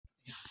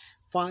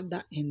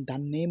Father, in the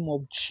name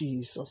of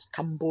Jesus,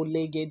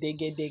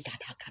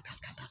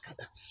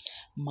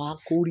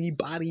 Makuri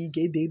bari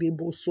gedere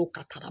boso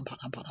katara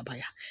bara bara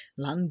baya.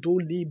 Lando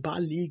li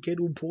bali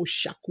geru bo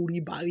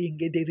shakuri bari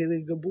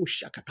gedere bo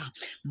shakata.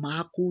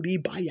 Makuri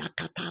baya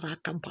katara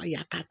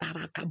kabaya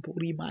katara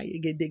kaburi baya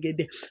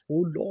gede.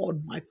 Oh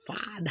Lord, my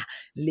Father,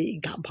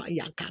 lega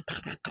baya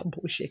katara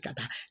kabo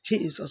shekata.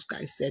 Jesus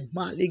Christ said,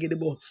 Ma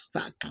legedebo.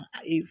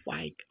 If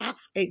I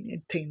ask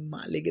anything, Ma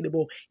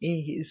legedebo,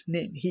 in His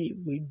name, He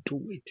will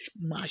do it.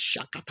 Ma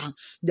shakata.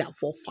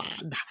 Therefore,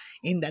 Father,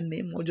 in the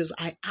name of Jesus,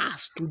 I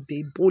ask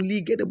today, in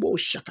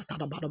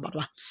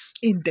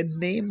the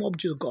name of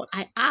Jesus, God,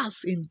 I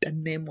ask in the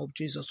name of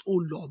Jesus,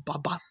 oh Lord,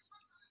 Baba.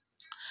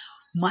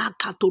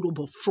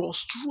 Makatorobo,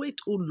 frustrate,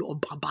 oh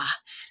Lord Baba.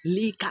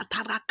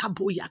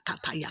 Lekatarakaboya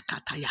kataya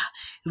kataya.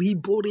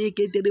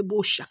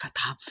 Riboregederebo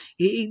shakata.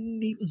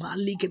 Any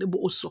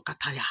maligerebo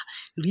sokataya.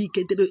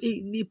 Rikedere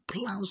any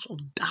plans of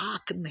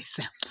darkness.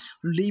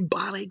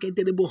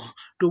 Libaregederebo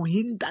to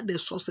hinder the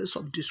success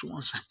of these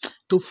ones.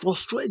 To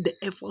frustrate the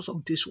efforts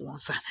of these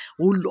ones.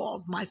 Oh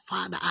Lord, my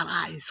Father,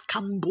 arise.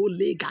 Kambo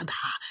legada.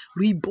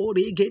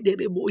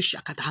 Riboregederebo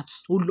shakata.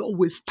 Oh Lord,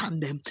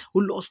 withstand them. Oh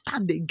Lord,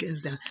 stand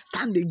against them.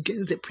 Stand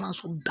against the plans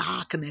of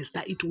darkness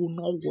that it will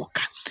not work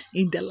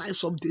in the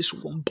lives of this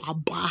one.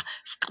 Baba,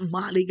 scatter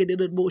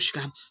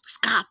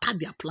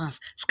their plans,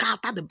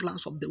 scatter the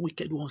plans of the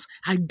wicked ones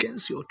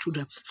against your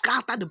children,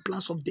 scatter the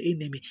plans of the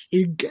enemy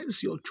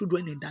against your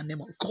children in the name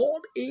of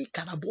God.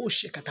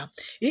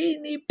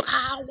 Any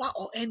power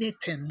or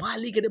anything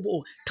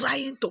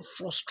trying to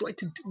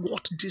frustrate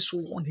what this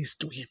one is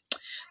doing,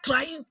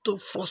 trying to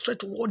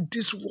frustrate what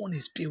this one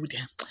is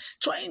building,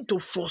 trying to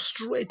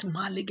frustrate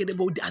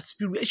the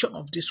aspiration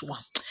of this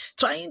one,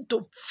 trying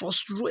to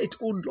frustrate,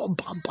 oh Lord,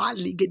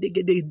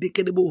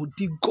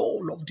 the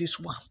goal of this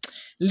one.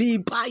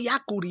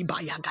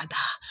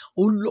 Oh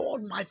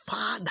Lord, my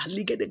Father,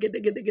 let the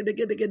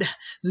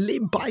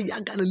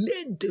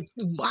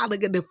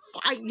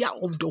fire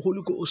of the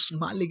Holy Ghost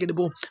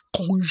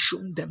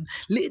consume them.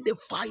 Let the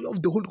fire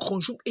of the Holy Ghost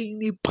consume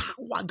any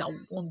power that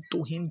want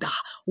to hinder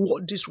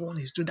what this one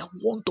is doing, that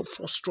want to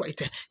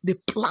frustrate the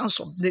plans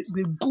of the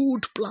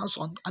good plans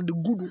on and the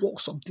good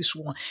works of this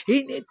one.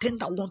 Anything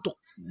that want to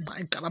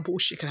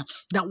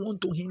that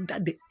want to hinder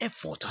the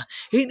effort,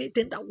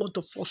 anything that want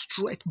to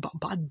frustrate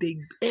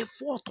the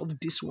effort of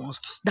these ones,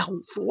 that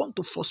want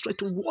to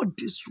frustrate what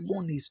this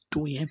one is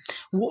doing,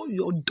 what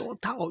your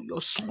daughter or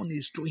your son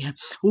is doing.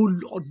 Oh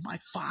Lord, my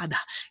Father,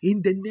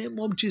 in the name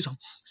of Jesus,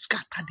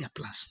 scatter their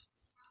plans.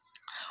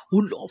 Oh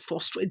Lord,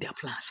 frustrate their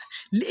plans.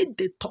 Let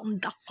the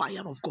thunder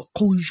fire of God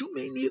consume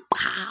any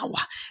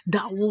power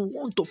that will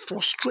want to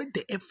frustrate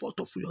the effort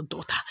of your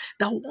daughter,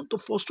 that will want to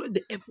frustrate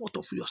the effort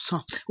of your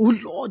son. Oh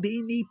Lord,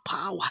 any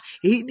power,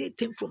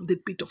 anything from the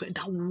pit of it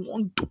that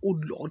want to, oh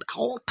Lord,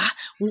 alter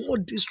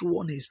what this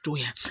one is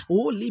doing.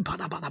 Holy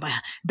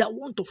that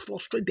want to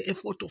frustrate the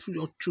effort of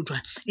your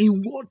children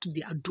in what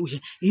they are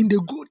doing, in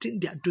the good thing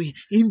they are doing,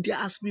 in their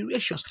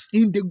aspirations,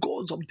 in the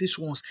goals of these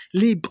ones.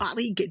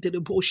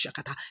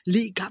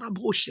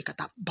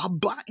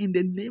 Baba, in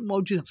the name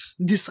of Jesus,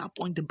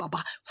 disappoint the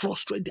Baba,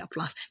 frustrate their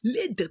plans.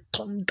 Let the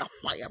thunder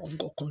fire of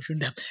God consume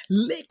them.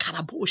 Let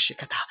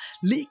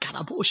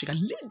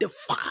the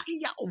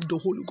fire of the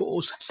Holy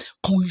Ghost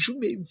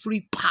consume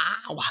every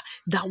power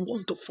that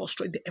want to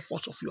frustrate the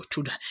efforts of your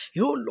children.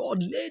 Oh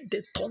Lord, let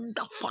the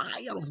thunder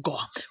fire of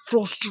God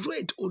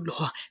frustrate, oh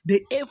Lord,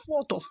 the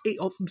effort of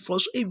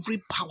every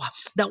power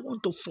that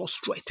want to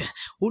frustrate.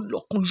 Oh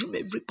Lord, consume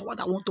every power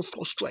that want to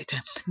frustrate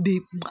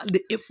the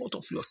effort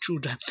of your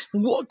children,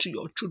 what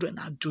your children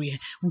are doing.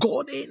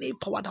 God, any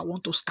power that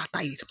want to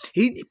scatter it,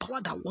 any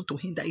power that want to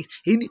hinder it,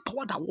 any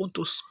power that want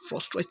to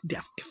frustrate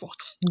their effort,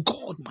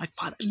 God, my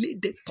Father,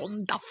 let the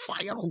thunder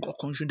fire of God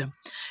consume them.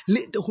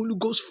 Let the Holy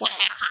Ghost fire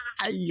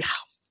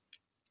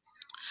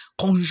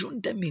consume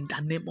them in the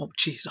name of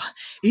Jesus.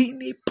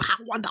 Any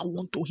power that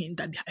want to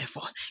hinder their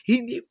effort,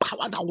 any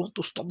power that want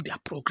to stop their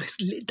progress,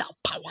 let that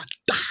power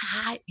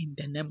die in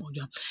the name of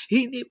Jesus.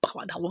 Any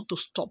power that want to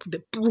stop the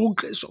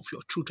progress of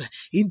your children,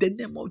 in the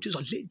name of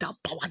Jesus, let that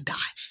power die.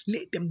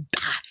 Let them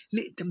die.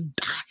 Let them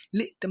die.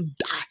 Let them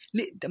die.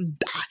 Let them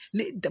die.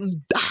 Let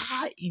them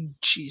die in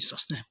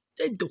Jesus' name.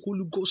 Let the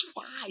Holy Ghost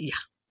fire.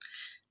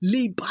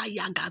 Let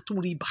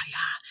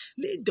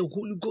the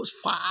Holy Ghost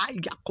fire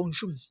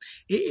consume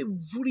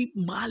every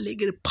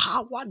malignant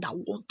power that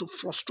want to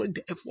frustrate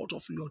the effort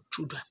of your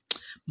children.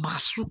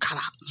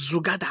 Masukara,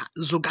 Zugada,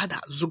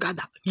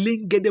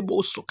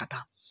 Lingedebo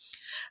Sokata.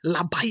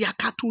 Labaya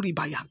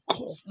Katuribaya,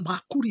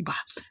 Makuriba.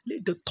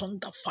 Let the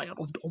thunder fire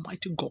of the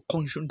Almighty God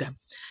consume them.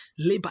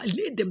 Let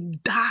them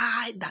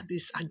die that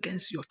is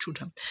against your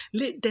children.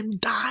 Let them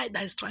die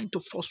that is trying to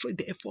frustrate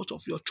the efforts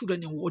of your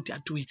children in what they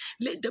are doing.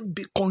 Let them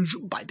be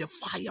consumed by the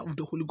fire of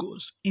the Holy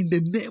Ghost. In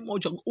the name of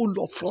Jesus, oh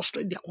Lord,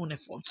 frustrate their own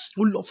effort.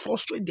 Oh Lord,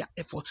 frustrate their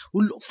effort. Oh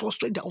Lord,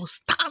 frustrate their own.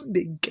 Stand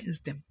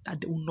against them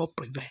that they will not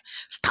prevail.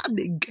 Stand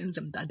against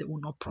them that they will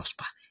not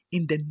prosper.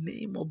 in the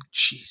name of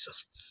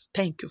Jesus.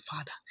 Thank you,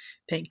 Father.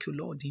 Thank you,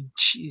 Lord, in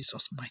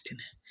Jesus' mighty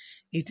name.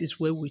 It is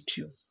well with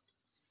you.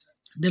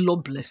 The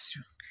Lord bless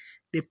you.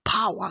 The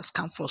powers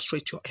can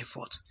frustrate your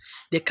effort.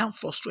 They can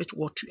frustrate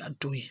what you are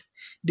doing.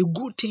 The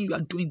good thing you are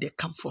doing, they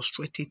can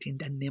frustrate it in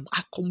the name.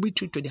 I commit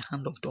you to the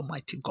hand of the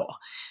Almighty God.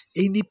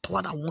 Any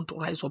power that want to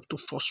rise up to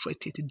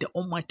frustrate it, the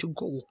Almighty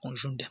God will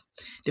consume them.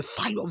 The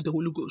fire of the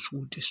Holy Ghost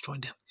will destroy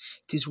them.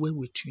 It is well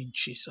with you in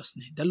Jesus'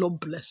 name. The Lord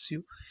bless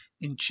you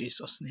in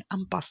Jesus' name.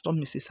 I'm Pastor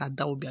Mrs.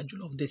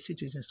 Adaobiajulu of the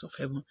Citizens of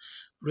Heaven,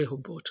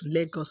 Rehoboth,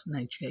 Lagos,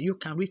 Nigeria. You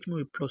can reach me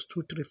with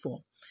 +234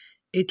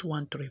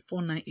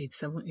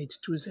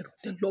 813-498-7820.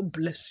 The Lord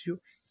bless you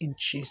in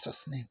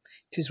Jesus' name.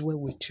 It is well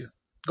with you.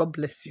 God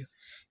bless you.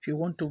 If you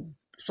want to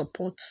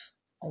support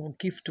or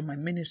give to my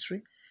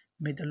ministry,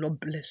 may the Lord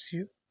bless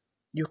you.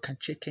 You can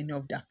check any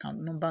of the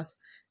account numbers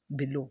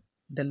below.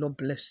 The Lord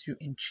bless you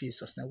in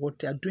Jesus' name. What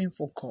they are doing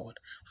for God,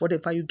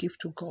 whatever you give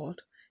to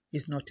God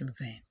is not in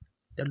vain.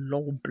 The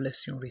Lord will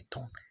bless you in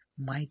return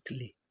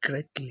mightily,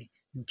 greatly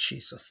in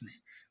Jesus'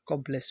 name.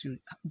 God bless you.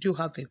 Do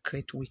have a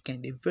great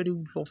weekend, a very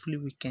lovely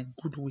weekend,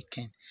 good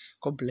weekend.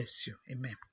 God bless you. Amen.